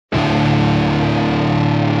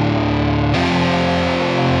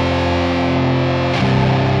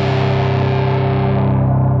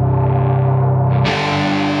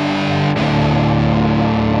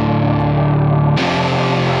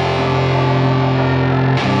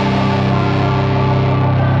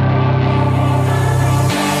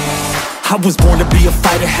I was born to be a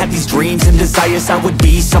fighter, had these dreams and desires. I would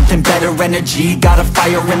be something better, energy, got a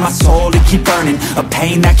fire in my soul to keep burning, a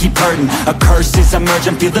pain that keep hurting, a curse is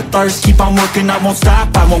emerging, feel the thirst, keep on working, I won't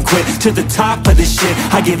stop, I won't quit, to the top of this shit,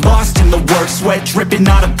 I get lost in the work, sweat dripping,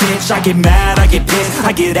 not a bitch, I get mad, I get pissed,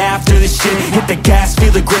 I get after this shit, hit the gas,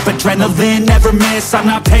 feel the grip, adrenaline, never miss, I'm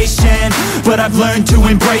not patient, but I've learned to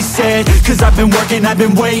embrace it, cause I've been working, I've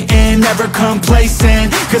been waiting, never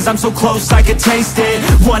complacent, cause I'm so close I could taste it,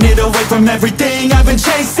 wanted away from everything I've been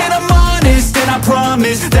chasing. I'm honest and I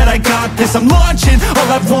promise that I got this. I'm launching, all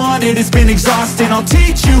I've wanted has been exhausting. I'll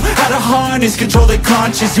teach you how to harness, control the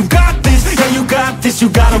conscious. You got this, yeah you got this, you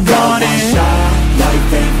gotta want it. Shot,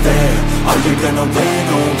 life ain't fair. Are you gonna win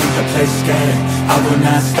or will you play scared? I will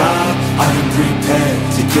not stop, I am prepared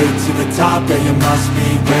to get to the top, yeah you must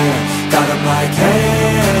be rare. Got 'em like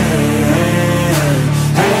hey,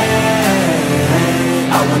 hey,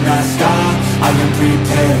 I will not stop, I am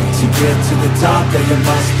prepared to get to the top, yeah you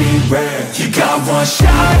must be rare. You got one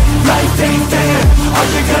shot, life ain't fair. Are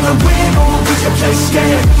you gonna win or will you play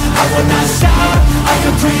scared? I will not stop, I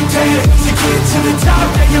am prepared to get to the top,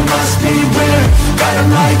 yeah you must be rare. Got 'em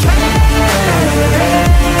like hey,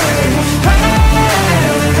 hey,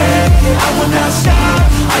 I will not stop,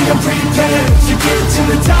 I am prepared to get to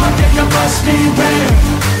the top, yeah you must be rare.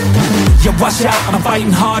 Yeah, watch out, I'm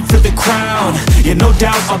fighting hard for the crown. Yeah, no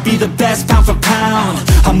doubt, I'll be the best pound for pound.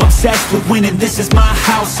 I'm obsessed with winning, this is my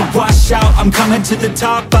house. So watch out, I'm coming to the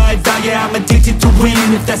top. I vow, yeah, I'm addicted to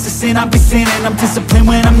winning. If that's a sin, I'll be sinning. I'm disciplined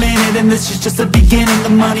when I'm in it, and this is just the beginning. The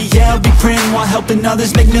money, yeah, I'll be printing while helping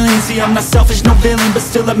others make millions. See, I'm not selfish, no villain, but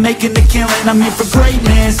still I'm making a killing. I'm here for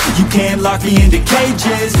greatness, you can't lock me into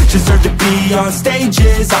cages. Deserve to be on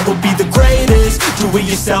stages, I will be the greatest. Do it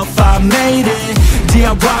yourself, I made it.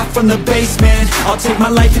 DIY from the basement, I'll take my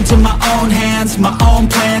life into my own hands, my own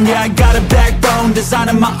plan, yeah I got a backbone,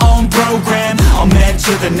 designing my own program. I'll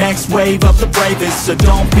mentor the next wave of the bravest, so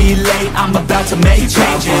don't be late, I'm about to make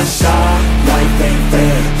changes. One shot, life ain't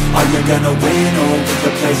fair. Are you gonna win or will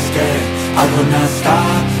you play scared? I will not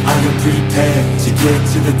stop, I am prepared to get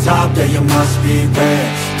to the top, yeah you must be rare.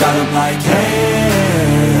 Got 'em like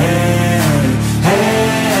hey, hey,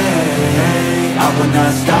 I will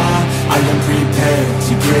not stop, I am prepared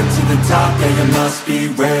to get to the top, yeah you must be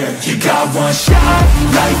rare. You got one shot,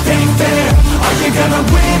 life ain't fair. Are you gonna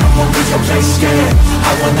win or will you play scared?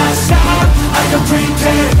 I will not stop, I am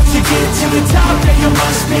prepared to get to the top, yeah you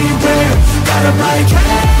must be rare. Got 'em like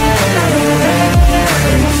hey,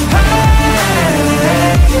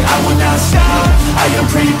 I will not stop, I am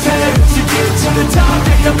prepared to get to the top,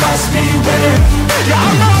 yeah you must be rare. Yeah,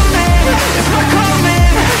 I'm on it, it's my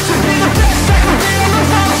calling, to be the best I can be, I'm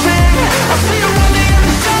evolving. I see you on the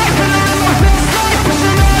other side, and I live my best life,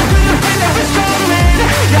 pushing on through the pain that is coming.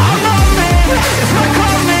 Yeah, I'm on it, it's my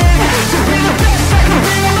calling, to be the best I can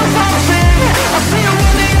be, I'm evolving. I see you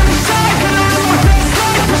on the other side, and I live my best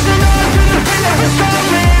life, pushing on through the pain that is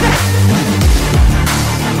coming.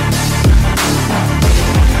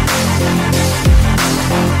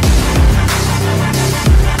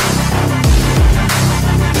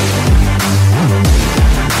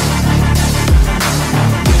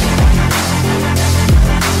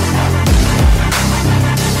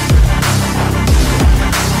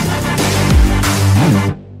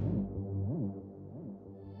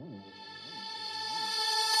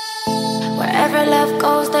 Wherever love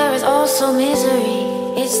goes, there is also misery.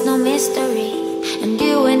 It's no mystery. And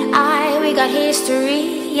you and I, we got history,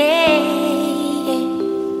 yeah.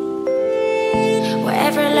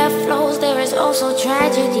 Wherever love flows, there is also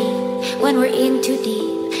tragedy. When we're in too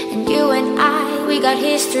deep. And you and I, we got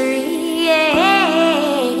history, yeah.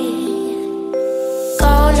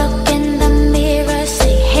 Go look in the mirror,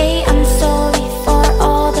 say, hey, I'm sorry for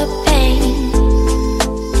all the pain.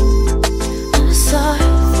 I'm sorry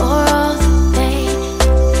for all the pain.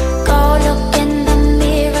 Go look in the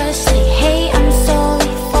mirror, say, hey, I'm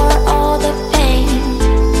sorry for all the pain.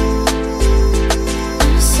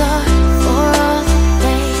 I'm sorry for all the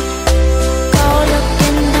pain. Go look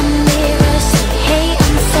in the mirror, say, hey,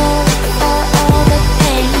 I'm sorry for all the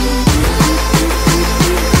pain.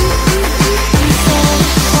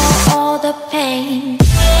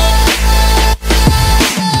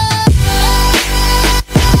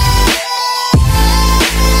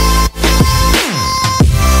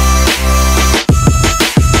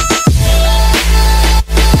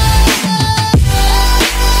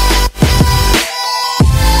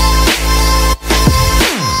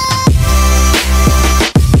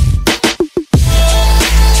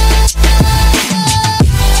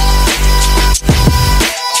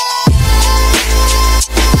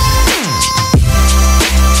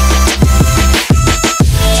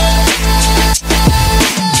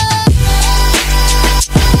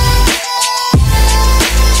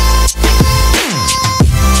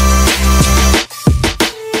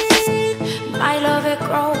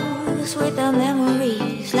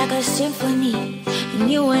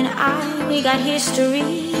 and I, we got history,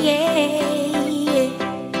 yeah.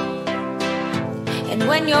 And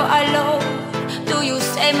when you're alone, do you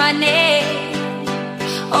say my name,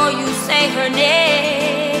 or you say her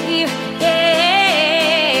name, yeah.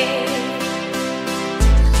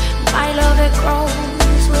 My love, it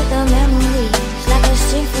grows with the memories, like a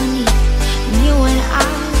symphony. And you and I,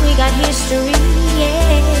 we got history,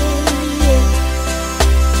 yeah.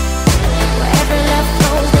 Wherever love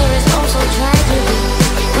flows, there is also tragedy.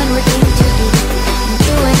 When we're in too deep, and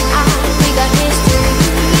you and I, we got history,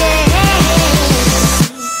 yeah.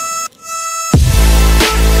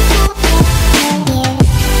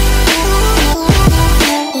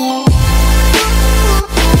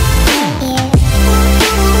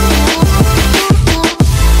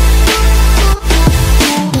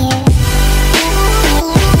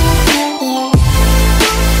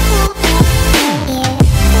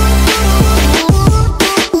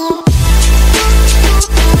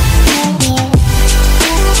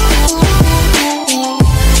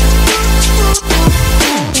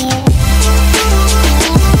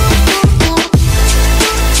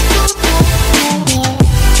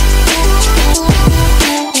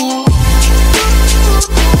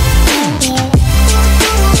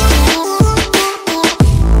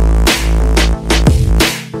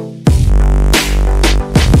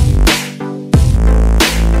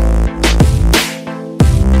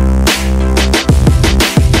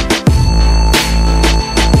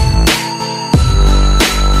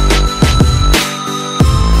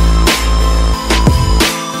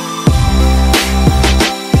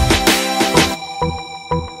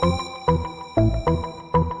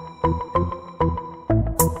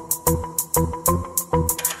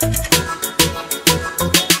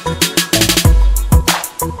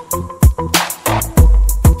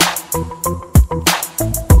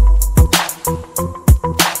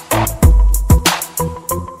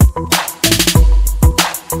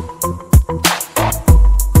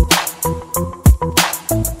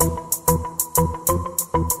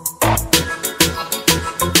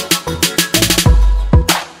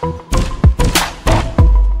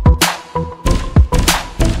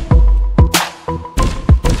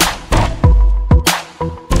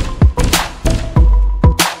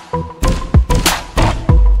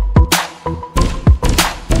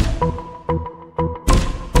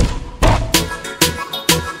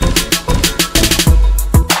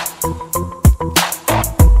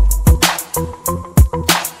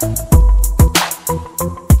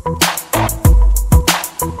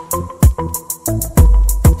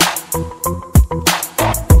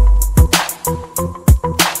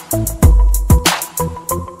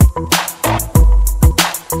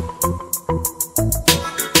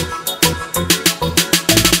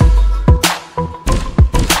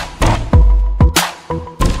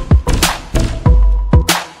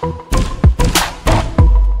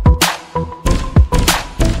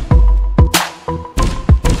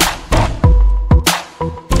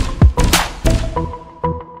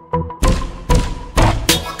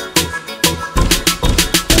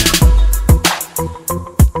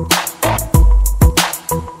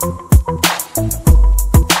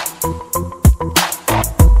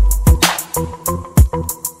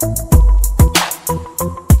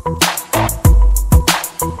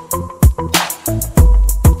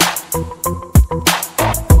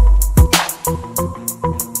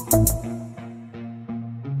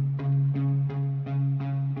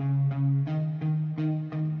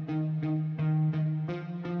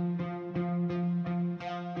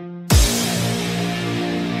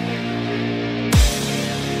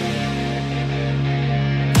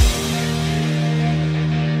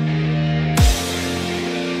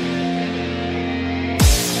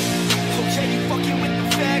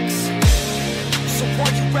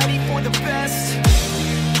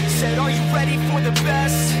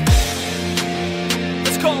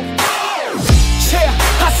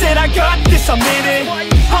 I'm in it.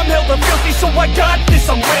 I'm hella filthy, so I got this,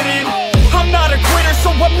 I'm winning. I'm not a quitter,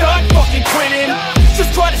 so I'm not fucking quitting.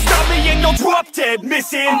 Just try to stop me and you'll drop dead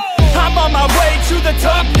missing. I'm on my way to the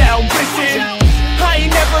top now, listen. I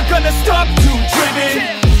ain't never gonna stop, too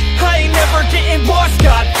driven. I ain't never getting lost,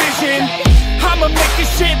 got vision. I'ma make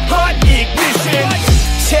this shit hot, ignition.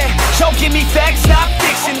 Yeah, y'all give me facts, not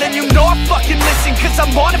fiction. Then you know I fucking listen, cause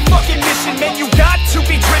I'm on a fucking mission. Man, you got to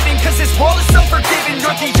be driven, cause this world is unforgiving.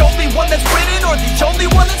 You're the only one that's winning, or the only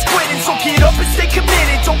one that's quitting. So get up and stay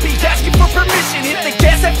committed, don't be asking for permission. Hit the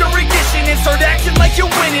gas after ignition and start acting like you're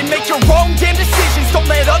winning. Make your own damn decisions, don't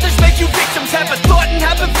let others make you victims. Have a thought and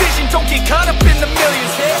have a vision, don't get caught up in the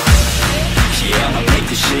millions. Yeah, I'ma make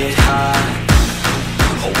this shit hot.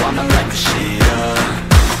 Oh, I'ma light the shit up.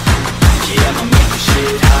 Yeah, I'ma make this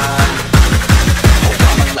shit hot.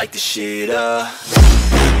 shit up.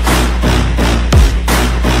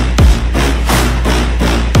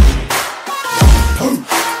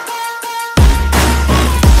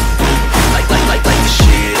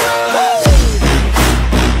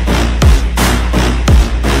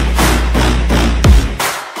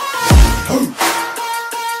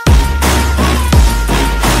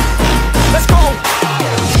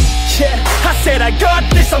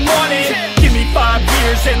 I'm on it. Give me 5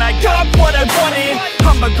 years and I got what I wanted.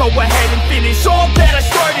 I'ma go ahead and finish all that I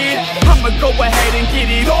started. I'ma go ahead and get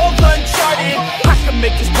it all uncharted. I can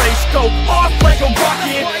make this place go off like a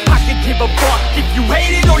rocket. I can give a fuck if you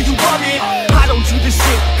hate it or you love it. I don't do this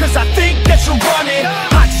shit cause I think that you want it.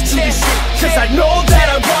 I just do this shit cause I know that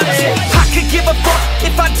I want it. I could give a fuck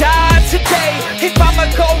if I died today. If I'ma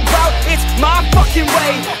go out, it's my fucking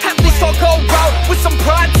way. At least I'll go out with some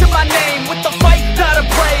pride to my name. With the fight that I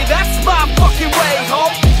play, that's my fucking way,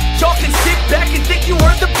 home. Y'all can sit back and think you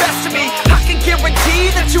heard the best of me. I can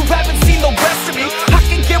guarantee that you haven't seen the rest of me. I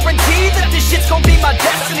can guarantee that this shit's gonna be my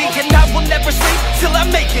destiny. And I will never sleep till I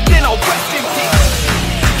make it, then I'll rest in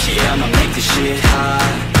peace. Yeah, I'ma make this shit hot.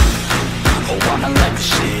 Oh, I'ma light this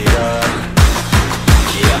shit up.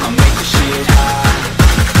 Yeah, I'ma make this shit hot.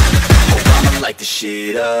 Oh, I'ma light this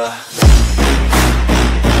shit up.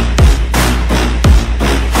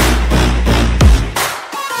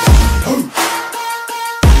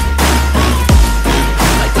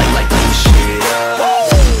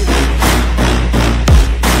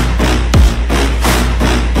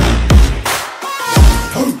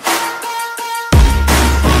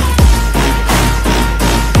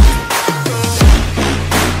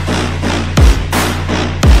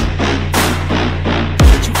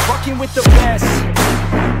 With the best,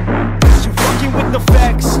 you fucking with the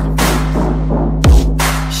facts.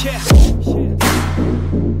 Yeah.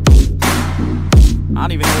 I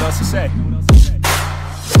don't even know what else to say.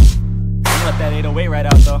 Let that 808 right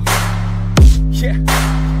out though. Yeah.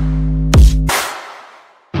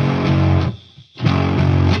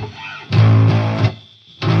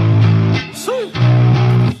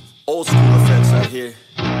 Old school effects right here.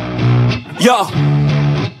 Yo.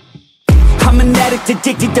 I'm an addict,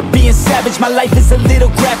 addicted to being savage. My life is a little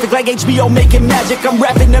graphic, like HBO making magic. I'm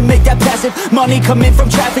rapping to make that passive money coming from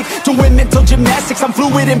traffic. Doing mental gymnastics, I'm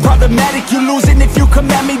fluid and problematic. You losing if you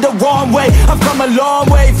come at me the wrong way. I've come a long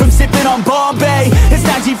way from sipping on Bombay. It's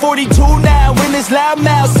 1942 now, in this loud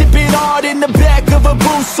mouth, sipping hard in the back of a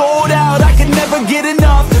booth, sold out. I can never get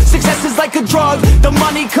enough. Success is like a drug, the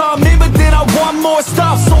money come in, but then I want more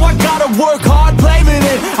stuff. So I gotta work hard, blaming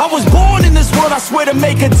it. I was born in this world, I swear, to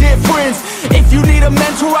make a difference. If you need a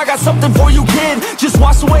mentor, I got something for you, kid. Just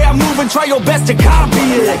watch the way I move and try your best to copy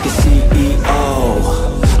it. Like a CEO,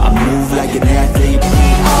 I move like an athlete.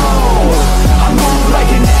 I move like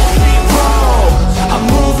an athlete pro. I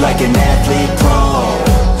move like an athlete pro.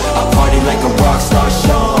 I party like a rock star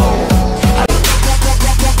show.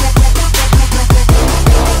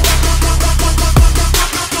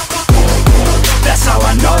 That's how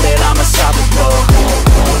I know that I'm unstoppable.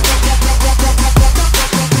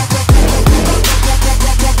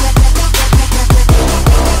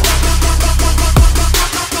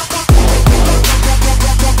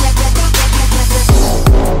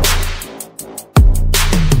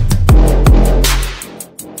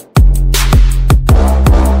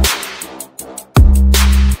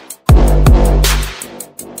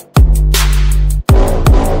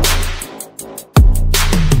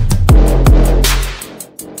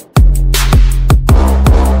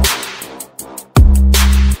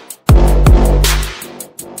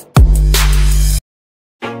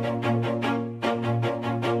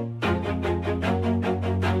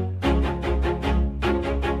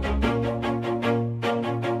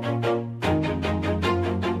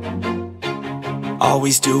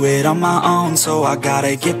 Always do it on my own, so I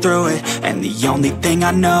gotta get through it. And the only thing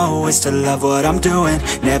I know is to love what I'm doing.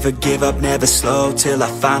 Never give up, never slow, till I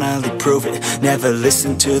finally prove it. Never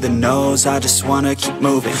listen to the no's, I just wanna keep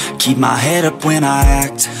moving. Keep my head up when I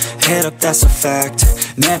act, head up, that's a fact.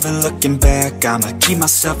 Never looking back, I'ma keep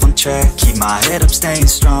myself on track. Keep my head up, staying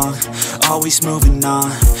strong, always moving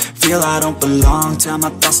on. Feel I don't belong, tell my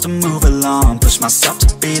thoughts to move along. Push myself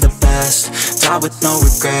to be the best, die with no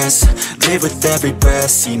regrets. Live with every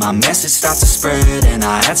breath, see my message start to spread. And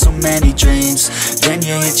I had so many dreams, then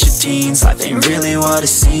you hit your teens. Life ain't really what it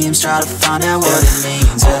seems, try to find out what it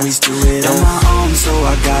means. Always do it on my own, so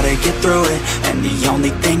I gotta get through it. And the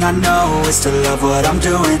only thing I know is to love what I'm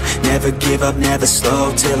doing. Never give up, never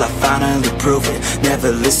slow, till I finally prove it.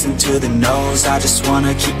 Never listen to the no's, I just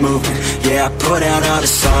wanna keep moving. Yeah, I put out all the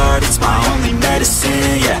songs, start, it's my only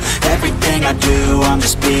medicine, yeah. Everything I do, I'm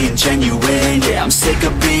just being genuine, yeah. I'm sick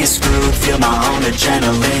of being screwed, feel my own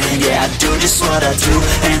adrenaline, yeah. I do just what I do,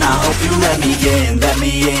 and I hope you let me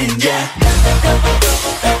in, yeah.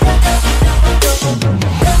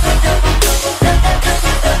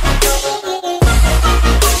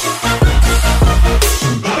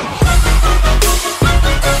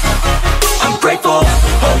 I'm grateful,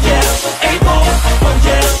 oh yeah, able, oh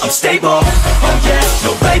yeah, I'm stable, oh yeah,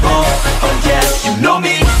 no label, oh yeah, you know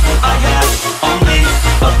me, I have only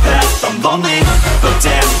a path, I'm lonely, but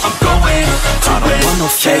damn, I'm going to win. I don't want no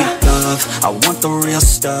fake love, I want the real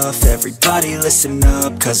stuff. Everybody listen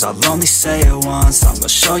up, cause I'll only say it once. I'm gonna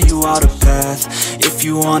show you all the path, if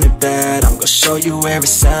you want it bad. I'm gonna show you where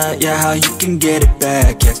it's at, yeah, how you can get it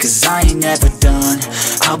back, yeah. Cause I ain't never done,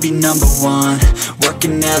 I'll be number one.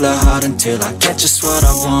 Working hella hard until I get just what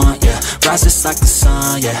I want, yeah. Rises like the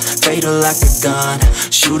sun, yeah, fatal like a gun.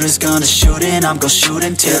 Shooter's gonna shoot and I'm gonna shoot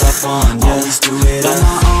until I won, yeah. Always do it on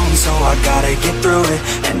my own, so I gotta get through it.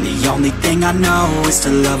 And the only thing I know is to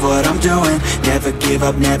love what I'm doing. Never give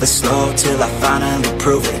up, never slow, till I finally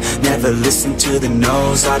prove it. Never listen to the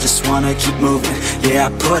no's, I just wanna keep moving. Yeah, I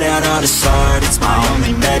put out all this art, it's my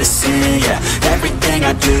only medicine, yeah. Everything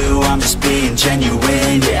I do, I'm just being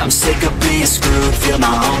genuine, yeah. I'm sick of being screwed, feel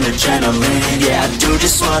my own adrenaline, yeah. I do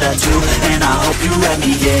just what I do, and I hope you let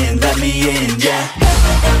me in, yeah.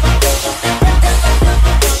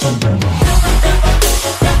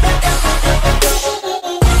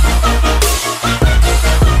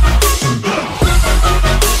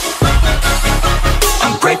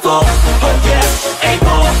 I'm grateful, oh yeah,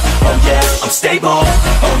 able, oh yeah, I'm stable,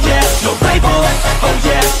 oh yeah, no label, oh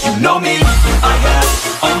yeah, you know me, I have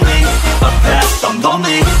only a path, I'm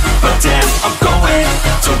lonely, but damn, I'm going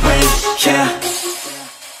to win, yeah.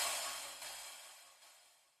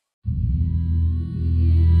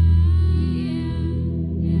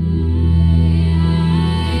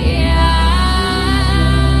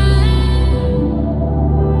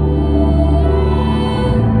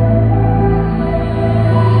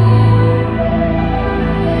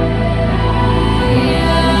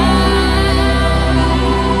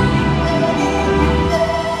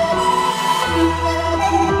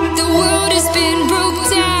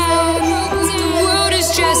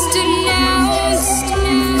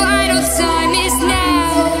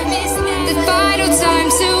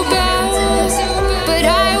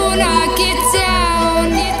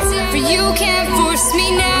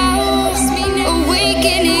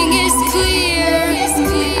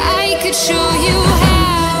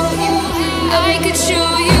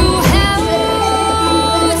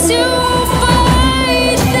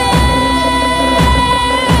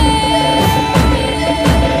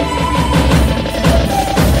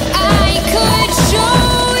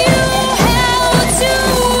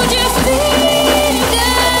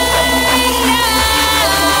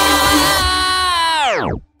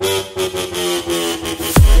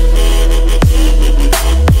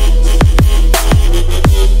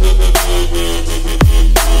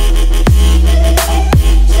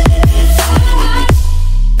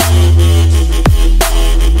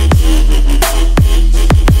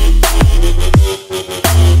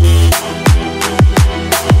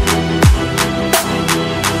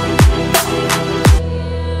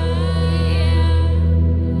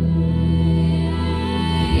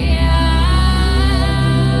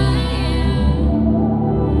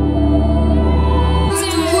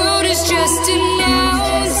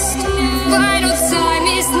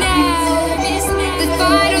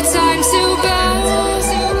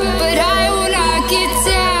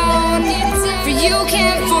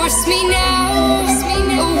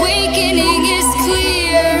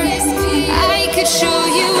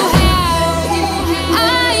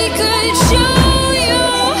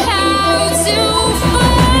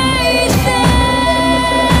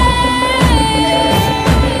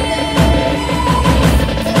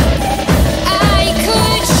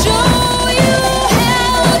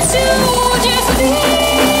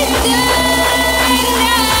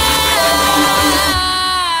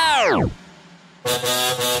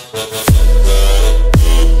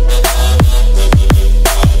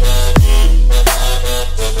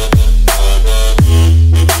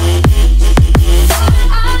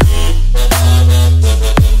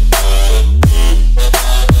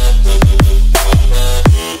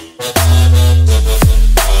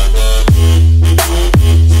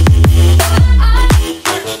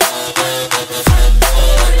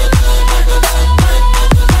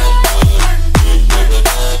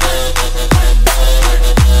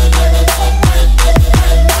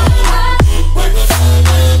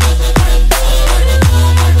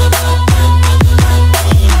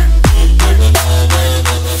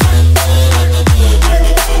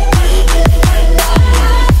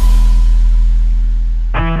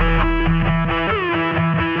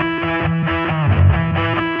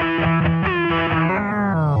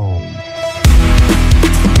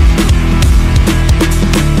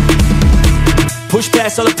 Push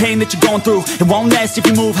past all the pain that you're going through. It won't last if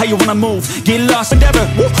you move how you wanna move. Get lost, endeavor,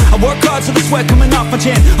 woo. I work hard so the sweat coming off my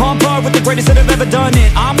chin. On par with the greatest that have ever done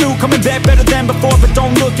it. I'm new, coming back better than before. But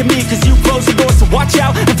don't look at me, cause you close the door. So watch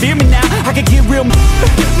out and fear me now, I can get real. My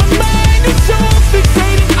mind is so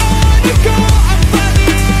fixated on your goal. I'm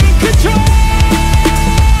finally in control.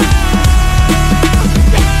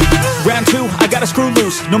 Round two, I gotta screw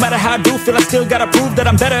loose. No matter how I do feel, I still gotta prove that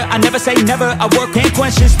I'm better. I never say never, I work and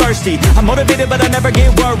quench is thirsty. I'm motivated but I never get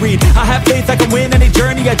worried. I have faith I can win any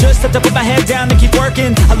journey. I just have to put my head down and keep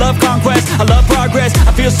working. I love conquest, I love progress.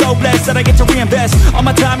 I feel so blessed that I get to reinvest all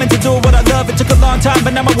my time into doing what I love. It took a long time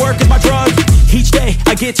but now my work is my drug. Each day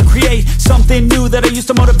I get to create something new that I used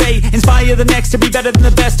to motivate. Inspire the next to be better than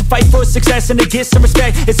the best. To fight for success and to get some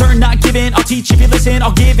respect. It's earned not given, I'll teach if you listen.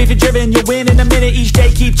 I'll give if you're driven, you'll win in a minute. Each day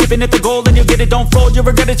keep chipping at the goal and you'll get it. Don't fold, you'll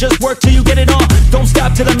regret it, just work till you get it on. Don't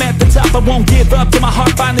stop till I'm at the top, I won't give up till my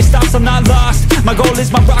heart finally stops. I'm not lost, my goal is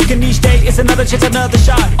my rock and each day is another chance, another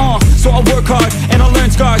shot. So I'll work hard and I'll learn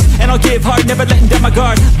scars and I'll give hard, never letting down my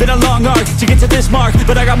guard. Been a long arc to get to this mark,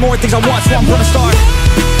 but I got more things I want, so I'm gonna start.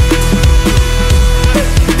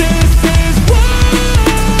 This is war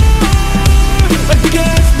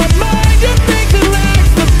against my mind. You think it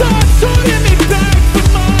lacks the thoughts holding me back from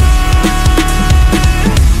mine,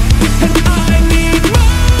 and I need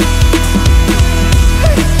more.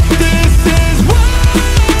 This is war.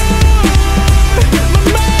 My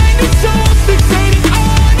mind is so fixated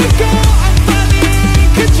on your goal. I'm finally in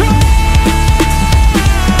control.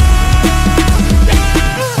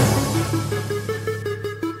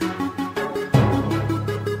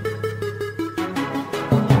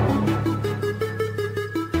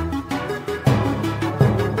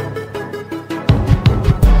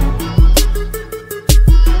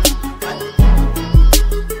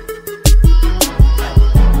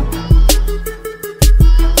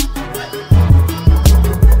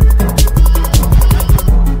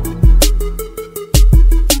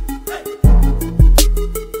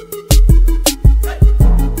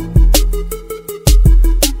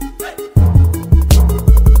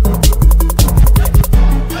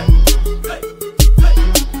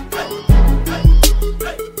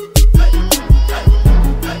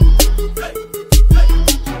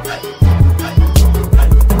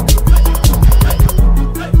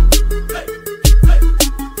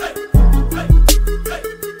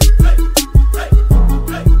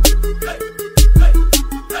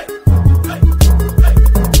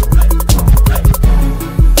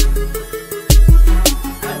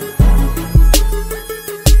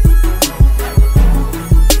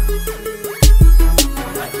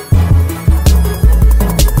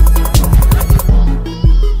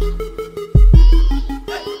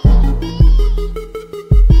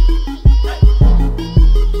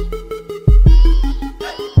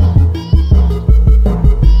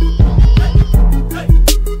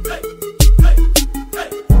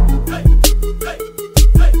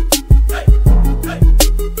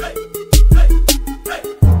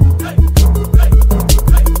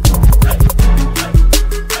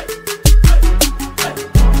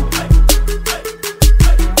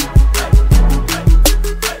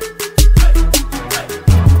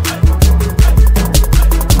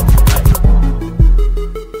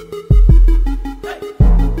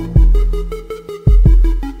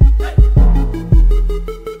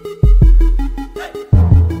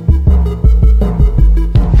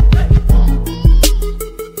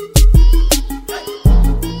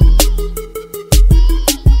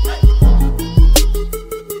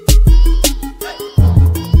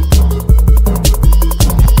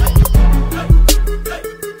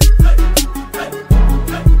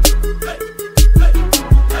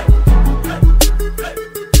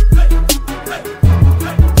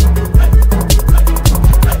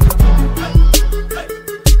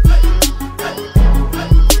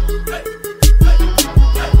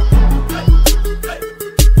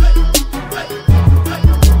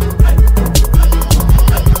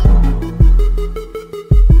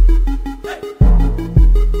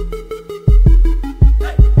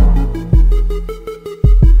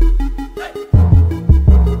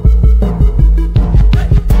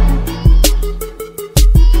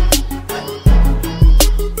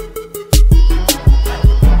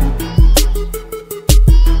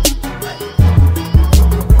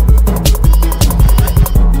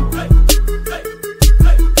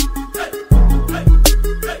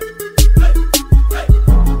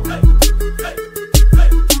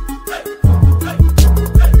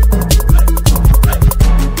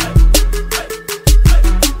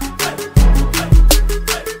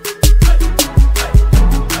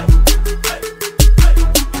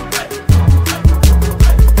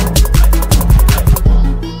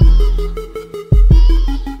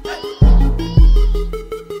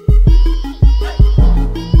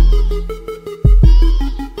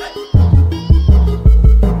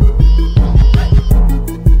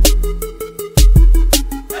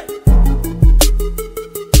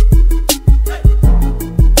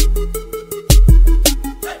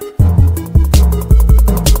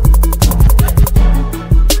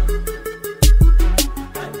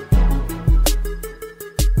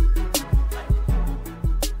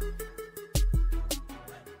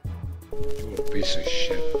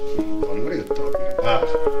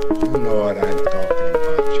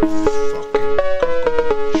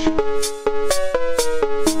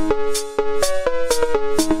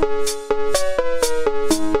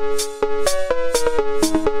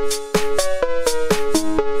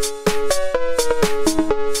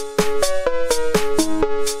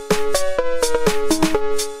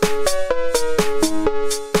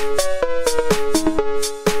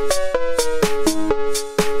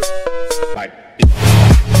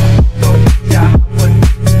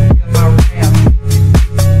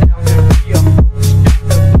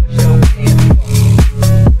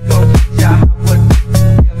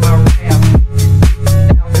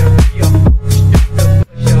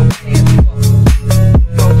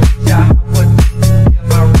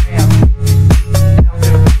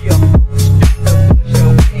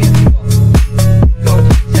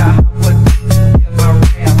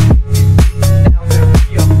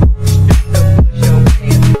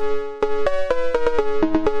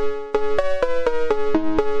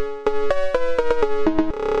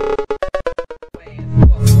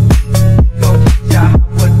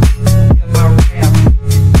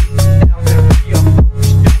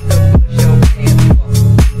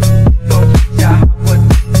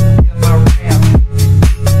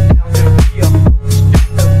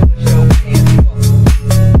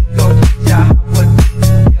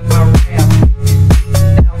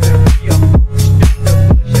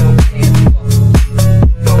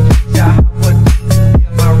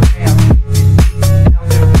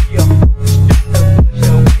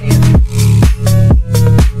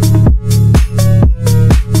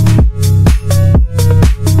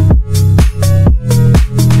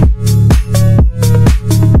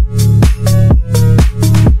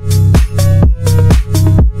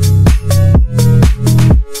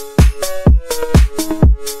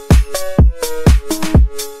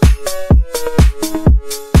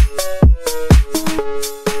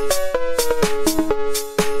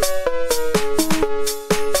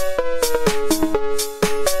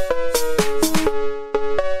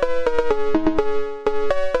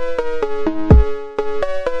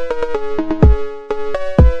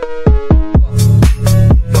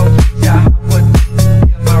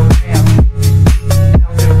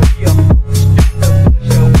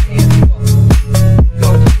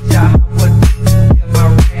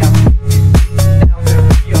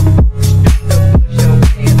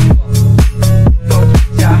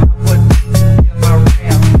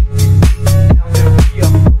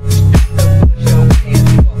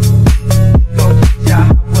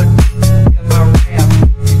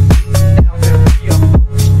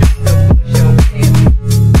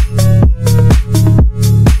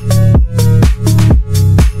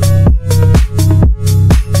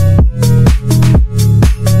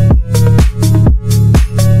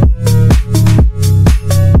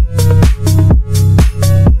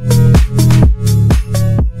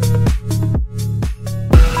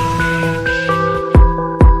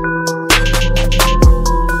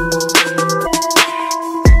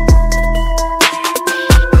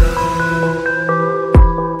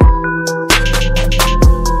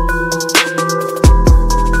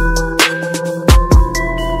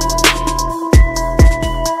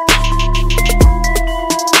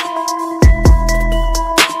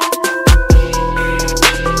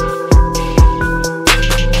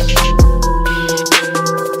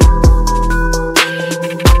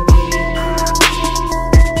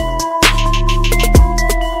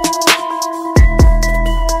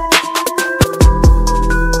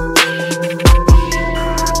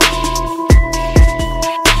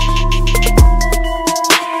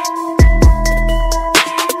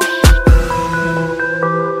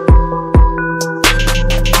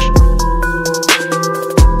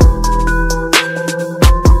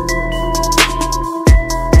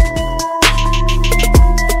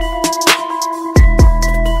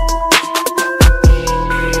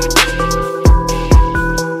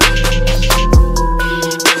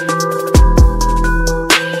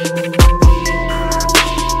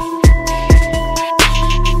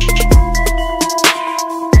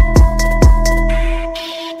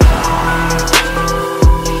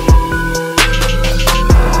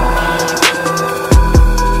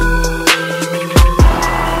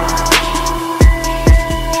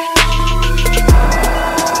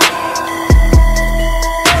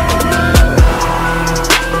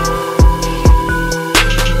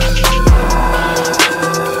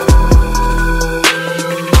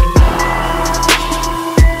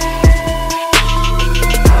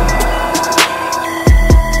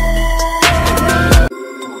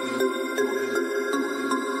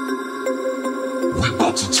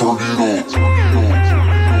 turn it on.